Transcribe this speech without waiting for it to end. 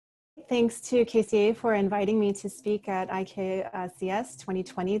Thanks to KCA for inviting me to speak at IKCS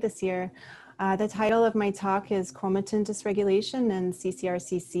 2020 this year. The title of my talk is Chromatin Dysregulation and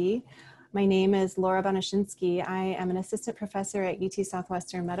ccRCC. My name is Laura Banashinsky. I am an assistant professor at UT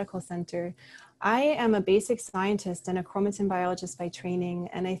Southwestern Medical Center. I am a basic scientist and a chromatin biologist by training,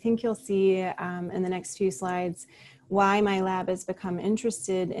 and I think you'll see in the next few slides why my lab has become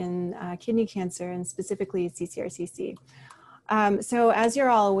interested in kidney cancer and specifically ccRCC. So as you're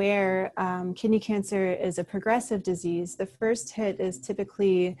all aware, kidney cancer is a progressive disease. The first hit is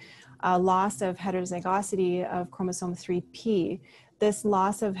typically a loss of heterozygosity of chromosome 3p. This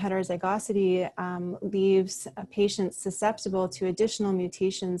loss of heterozygosity leaves patients susceptible to additional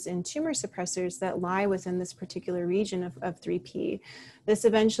mutations in tumor suppressors that lie within this particular region of 3p. This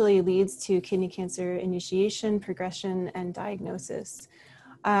eventually leads to kidney cancer initiation, progression, and diagnosis.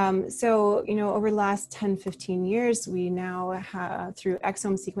 So, over the last 10, 15 years, we now have, through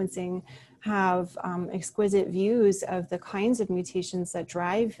exome sequencing, have exquisite views of the kinds of mutations that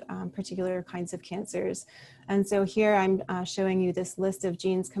drive particular kinds of cancers. And so here I'm showing you this list of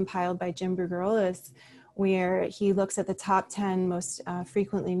genes compiled by Jim Brugerolis, where he looks at the top 10 most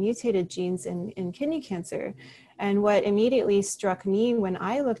frequently mutated genes in kidney cancer. And what immediately struck me when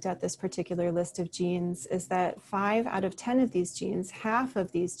I looked at this particular list of genes is that 5 out of 10 of these genes, half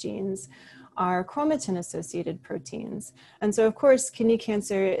of these genes, are chromatin-associated proteins. And so, of course, kidney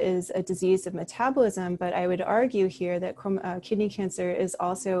cancer is a disease of metabolism, but I would argue here that kidney cancer is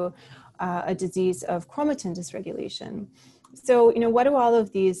also a disease of chromatin dysregulation. So, what do all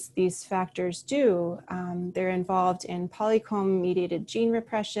of these factors do? They're involved in polycomb-mediated gene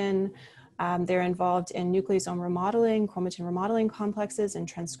repression. They're involved in nucleosome remodeling, chromatin remodeling complexes, and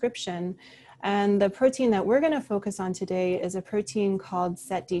transcription. And the protein that we're going to focus on today is a protein called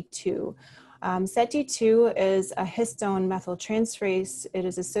SETD2. SETD2 is a histone methyltransferase. It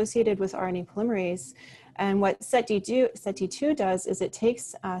is associated with RNA polymerase. And what SETD2 does is it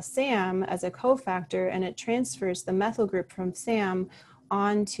takes SAM as a cofactor and it transfers the methyl group from SAM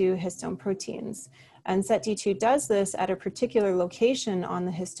onto histone proteins. And SETD2 does this at a particular location on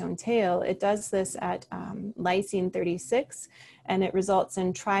the histone tail. It does this at lysine 36, and it results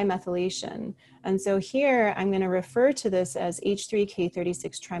in trimethylation. And so here I'm going to refer to this as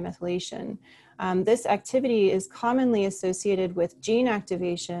H3K36 trimethylation. This activity is commonly associated with gene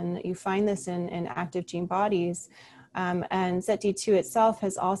activation. You find this in active gene bodies, and SETD2 itself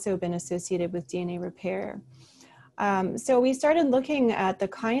has also been associated with DNA repair. So we started looking at the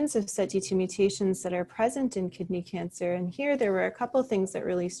kinds of SETD2 mutations that are present in kidney cancer, and here there were a couple things that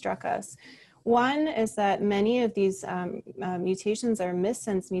really struck us. One is that many of these mutations are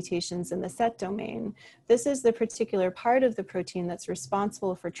missense mutations in the SET domain. This is the particular part of the protein that's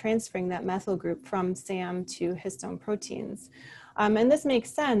responsible for transferring that methyl group from SAM to histone proteins. And this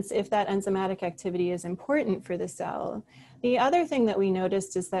makes sense if that enzymatic activity is important for the cell. The other thing that we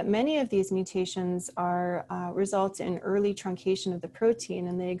noticed is that many of these mutations result in early truncation of the protein,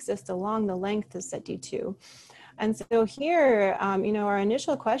 and they exist along the length of SETD2. And so here, our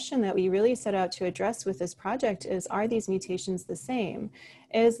initial question that we really set out to address with this project is, are these mutations the same?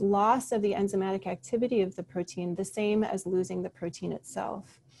 Is loss of the enzymatic activity of the protein the same as losing the protein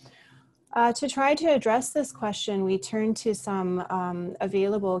itself? To try to address this question, we turned to some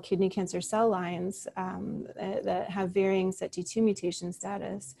available kidney cancer cell lines that have varying SETD2 mutation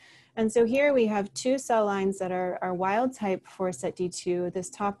status. And so here we have 2 cell lines that are wild type for SETD2. This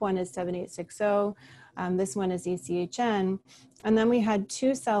top one is 7860. This one is ACHN. And then we had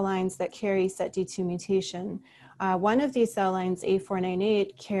 2 cell lines that carry SETD2 mutation. One of these cell lines,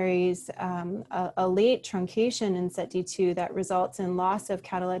 A498, carries a late truncation in SETD2 that results in loss of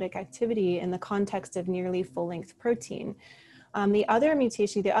catalytic activity in the context of nearly full-length protein. The other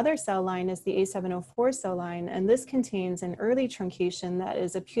mutation, the other cell line, is the A704 cell line, and this contains an early truncation that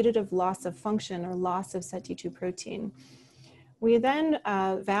is a putative loss of function or loss of SETD2 protein. We then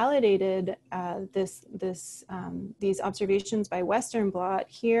validated these observations by Western blot.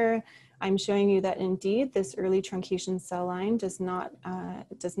 Here, I'm showing you that indeed this early truncation cell line does not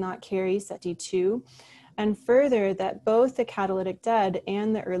carry SETD2, and further that both the catalytic dead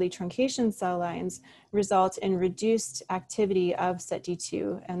and the early truncation cell lines result in reduced activity of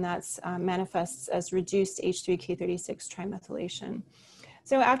SETD2, and that's manifests as reduced H3K36 trimethylation.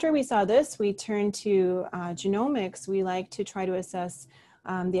 So after we saw this, we turned to genomics. We like to try to assess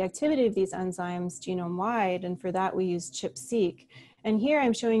the activity of these enzymes genome-wide, and for that we use ChIP-seq. And here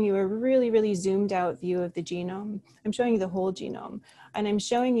I'm showing you a really, really zoomed out view of the genome. I'm showing you the whole genome, and I'm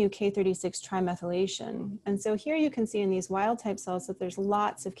showing you K36 trimethylation. And so here you can see in these wild type cells that there's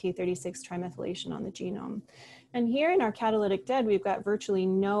lots of K36 trimethylation on the genome. And here in our catalytic dead, we've got virtually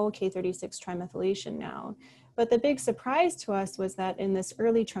no K36 trimethylation now. But the big surprise to us was that in this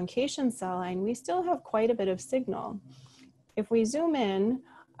early truncation cell line, we still have quite a bit of signal. If we zoom in,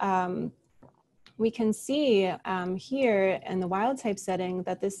 we can see here in the wild type setting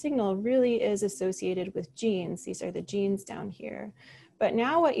that this signal really is associated with genes. These are the genes down here. But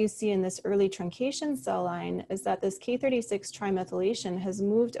now what you see in this early truncation cell line is that this K36 trimethylation has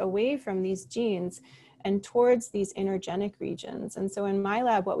moved away from these genes and towards these intergenic regions. And so in my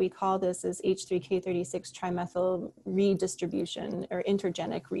lab, what we call this is H3K36 trimethyl redistribution or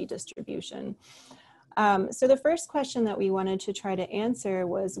intergenic redistribution. So the first question that we wanted to try to answer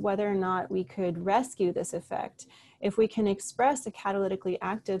was whether or not we could rescue this effect. If we can express a catalytically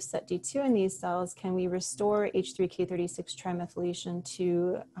active SETD2 in these cells, can we restore H3K36 trimethylation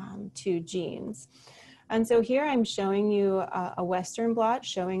to genes? And so here I'm showing you a Western blot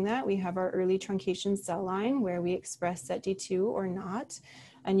showing that we have our early truncation cell line where we express SETD2 or not.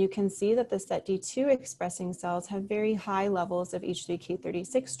 And you can see that the SETD2 expressing cells have very high levels of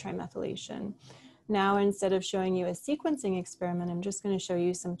H3K36 trimethylation. Now, instead of showing you a sequencing experiment, I'm just going to show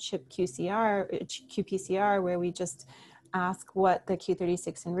you some CHIP qPCR where we just ask what the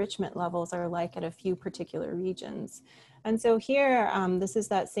K36 enrichment levels are like at a few particular regions. And so here, this is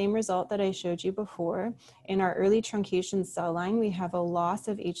that same result that I showed you before. In our early truncation cell line, we have a loss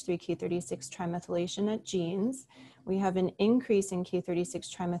of H3K36 trimethylation at genes. We have an increase in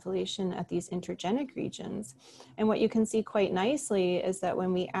K36 trimethylation at these intergenic regions. And what you can see quite nicely is that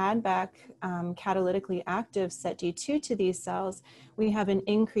when we add back catalytically active SETD2 to these cells, we have an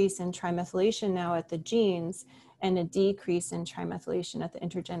increase in trimethylation now at the genes and a decrease in trimethylation at the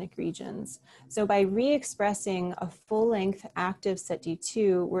intergenic regions. So by re-expressing a full-length active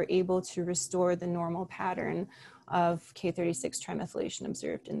SETD2, we're able to restore the normal pattern of K36 trimethylation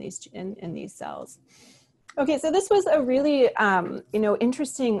observed in these cells. Okay, so this was a really,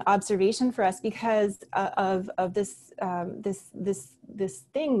 interesting observation for us because of this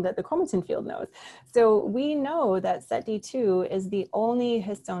thing that the chromatin field knows. So we know that SETD2 is the only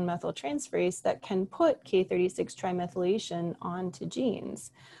histone methyltransferase that can put K36 trimethylation onto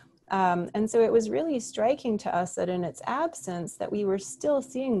genes. And so it was really striking to us that in its absence that we were still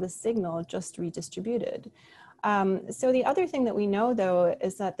seeing the signal just redistributed. So the other thing that we know, though,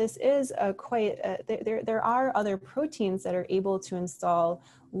 is that this is there are other proteins that are able to install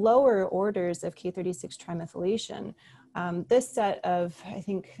lower orders of K36 trimethylation. This set of, I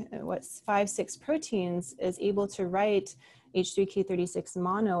think, 5-6 proteins is able to write H3K36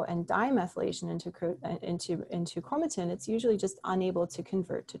 mono and dimethylation into chromatin. It's usually just unable to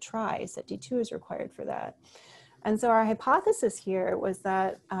convert to tri. SETD2 is required for that. And so our hypothesis here was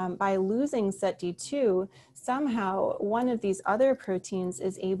that by losing SETD2, somehow one of these other proteins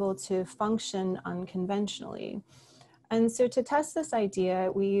is able to function unconventionally. And so to test this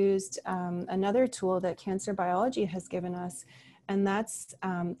idea, we used another tool that cancer biology has given us, and that's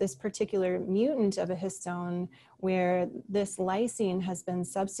this particular mutant of a histone where this lysine has been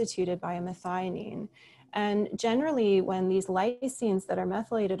substituted by a methionine. And generally, when these lysines that are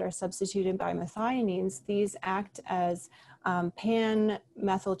methylated are substituted by methionines, these act as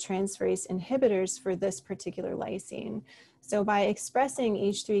pan-methyltransferase inhibitors for this particular lysine. So by expressing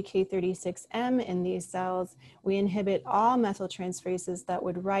H3K36M in these cells, we inhibit all methyltransferases that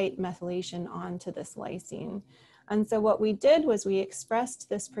would write methylation onto this lysine. And so what we did was we expressed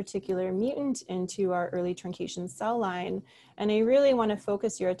this particular mutant into our early truncation cell line. And I really want to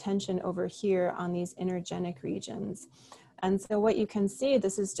focus your attention over here on these intergenic regions. And so what you can see,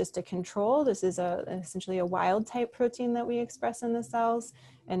 this is just a control. This is essentially a wild type protein that we express in the cells.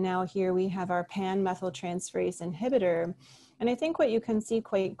 And now here we have our pan-methyltransferase inhibitor. And I think what you can see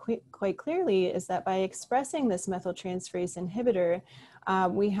quite clearly is that by expressing this methyltransferase inhibitor,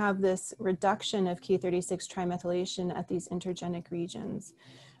 we have this reduction of K36 trimethylation at these intergenic regions.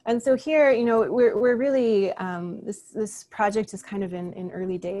 And so here, we're really, this project is kind of in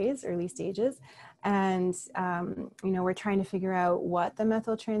early stages. And, we're trying to figure out what the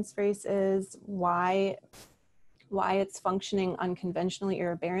methyltransferase is, why it's functioning unconventionally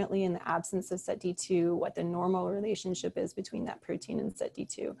or aberrantly in the absence of SETD2, what the normal relationship is between that protein and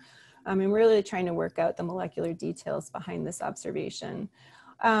SETD2. And we're really trying to work out the molecular details behind this observation.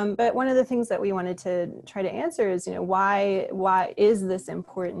 But one of the things that we wanted to try to answer is, why is this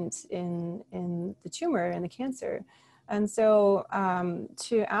important in the tumor and the cancer? And so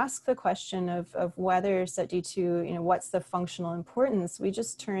to ask the question of whether SETD2, what's the functional importance, we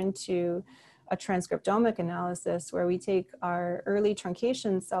just turned to a transcriptomic analysis where we take our early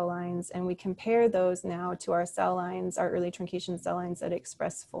truncation cell lines and we compare those now to our cell lines, our early truncation cell lines that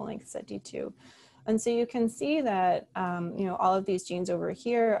express full-length SETD2. And so you can see that, you know, all of these genes over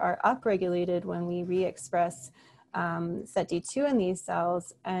here are upregulated when we re-express SETD2 in these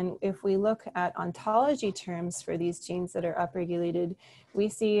cells. And if we look at ontology terms for these genes that are upregulated, we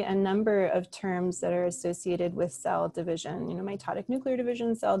see a number of terms that are associated with cell division, you know, mitotic nuclear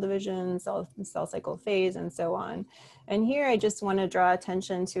division, cell cycle phase, and so on. And here I just want to draw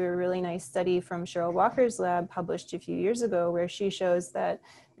attention to a really nice study from Cheryl Walker's lab published a few years ago, where she shows that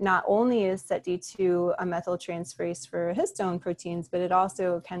not only is SETD2 a methyltransferase for histone proteins, but it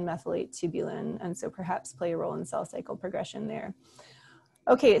also can methylate tubulin, and so perhaps play a role in cell cycle progression there.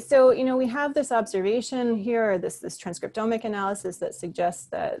 Okay, so, you know, we have this observation here, this transcriptomic analysis that suggests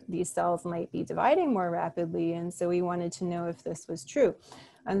that these cells might be dividing more rapidly, and so we wanted to know if this was true.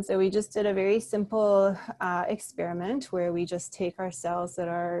 And so we just did a very simple experiment where we just take our cells that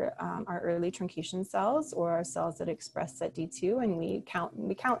are our early truncation cells, or our cells that express SETD2, and we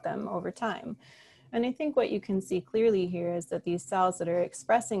count them over time. And I think what you can see clearly here is that these cells that are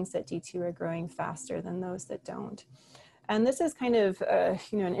expressing SETD2 are growing faster than those that don't. And this is kind of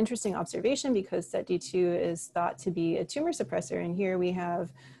you know, an interesting observation, because SETD2 is thought to be a tumor suppressor, and here we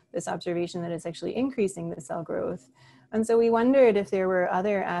have this observation that it's actually increasing the cell growth. And so we wondered if there were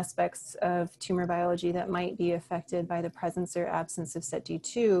other aspects of tumor biology that might be affected by the presence or absence of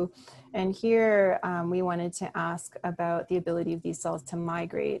SETD2. And here we wanted to ask about the ability of these cells to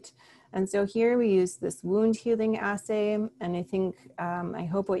migrate. And so here we use this wound healing assay. And I think, I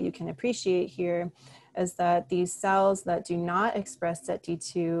hope what you can appreciate here is that these cells that do not express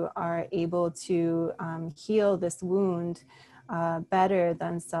SETD2 are able to heal this wound better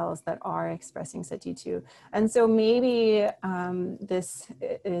than cells that are expressing SETD2. And so maybe this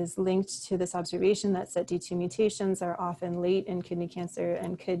is linked to this observation that SETD2 mutations are often late in kidney cancer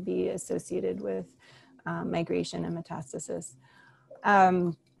and could be associated with migration and metastasis.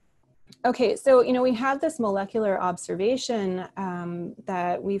 Okay, so, you know, we have this molecular observation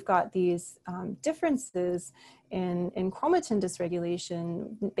that we've got these differences in chromatin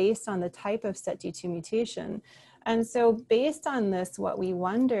dysregulation based on the type of SETD2 mutation. And so based on this, what we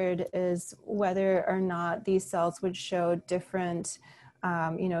wondered is whether or not these cells would show different,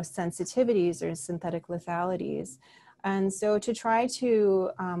 you know, sensitivities or synthetic lethalities. And so to try to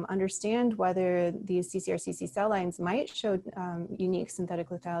understand whether these ccRCC cell lines might show unique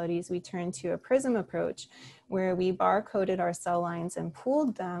synthetic lethalities, we turned to a PRISM approach, where we barcoded our cell lines and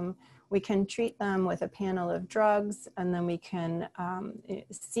pooled them. We can treat them with a panel of drugs, and then we can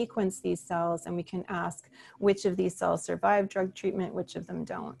sequence these cells, and we can ask which of these cells survive drug treatment, which of them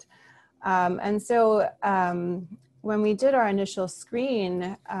don't. And so when we did our initial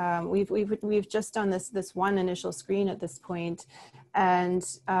screen, we've just done this one initial screen at this point. And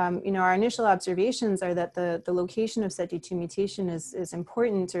you know, our initial observations are that the location of SETD2 mutation is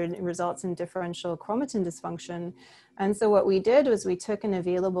important, or it results in differential chromatin dysfunction. And so what we did was we took an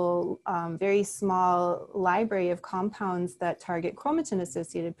available very small library of compounds that target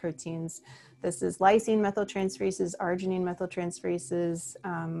chromatin-associated proteins. This is lysine methyltransferases, arginine methyltransferases,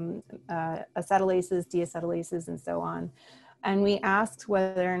 acetylases, deacetylases, and so on. And we asked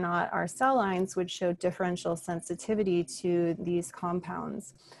whether or not our cell lines would show differential sensitivity to these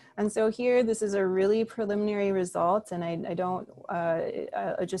compounds. And so here, this is a really preliminary result, and I don't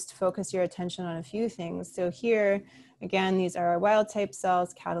just focus your attention on a few things. So here, again, these are our wild type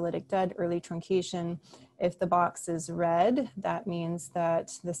cells, catalytic dead, early truncation. If the box is red, that means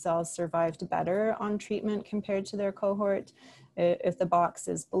that the cells survived better on treatment compared to their cohort. If the box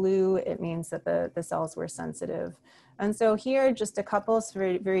is blue, it means that the cells were sensitive. And so here, just a couple of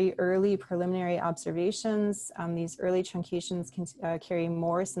very, very early preliminary observations. These early truncations can carry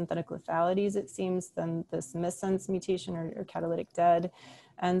more synthetic lethalities, it seems, than this missense mutation or catalytic dead.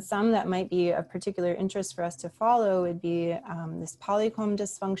 And some that might be of particular interest for us to follow would be this polycomb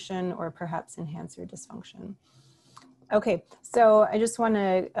dysfunction, or perhaps enhancer dysfunction. Okay, so I just want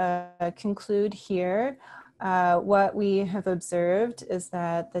to conclude here. What we have observed is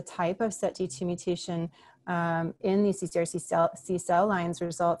that the type of SETD2 mutation in these ccRCC cell lines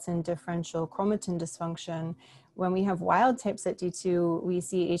results in differential chromatin dysfunction. When we have wild type SETD2, we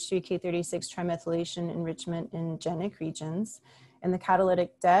see H3K36 trimethylation enrichment in genic regions. In the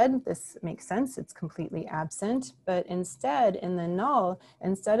catalytic dead, this makes sense, it's completely absent, but instead in the null,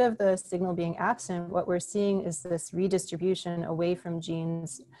 instead of the signal being absent, what we're seeing is this redistribution away from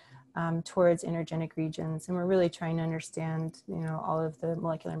genes towards intergenic regions. And we're really trying to understand, you know, all of the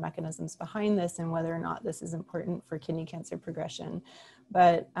molecular mechanisms behind this and whether or not this is important for kidney cancer progression.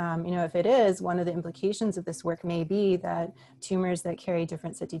 But, you know, if it is, one of the implications of this work may be that tumors that carry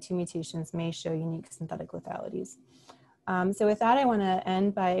different SETD2 mutations may show unique synthetic lethalities. So with that, I want to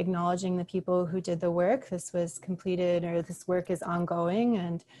end by acknowledging the people who did the work. This was completed, or this work is ongoing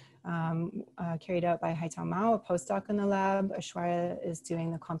and carried out by Haitao Mao, a postdoc in the lab. Ashwarya is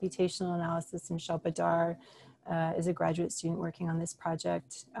doing the computational analysis, and Shilpa Dar is a graduate student working on this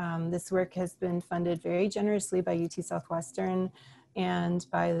project. This work has been funded very generously by UT Southwestern and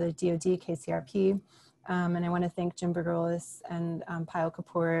by the DoD KCRP. And I want to thank Jim Bergolis and Payal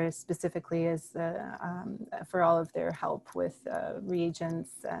Kapoor specifically as for all of their help with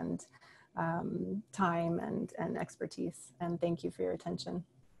reagents and time and expertise. And thank you for your attention.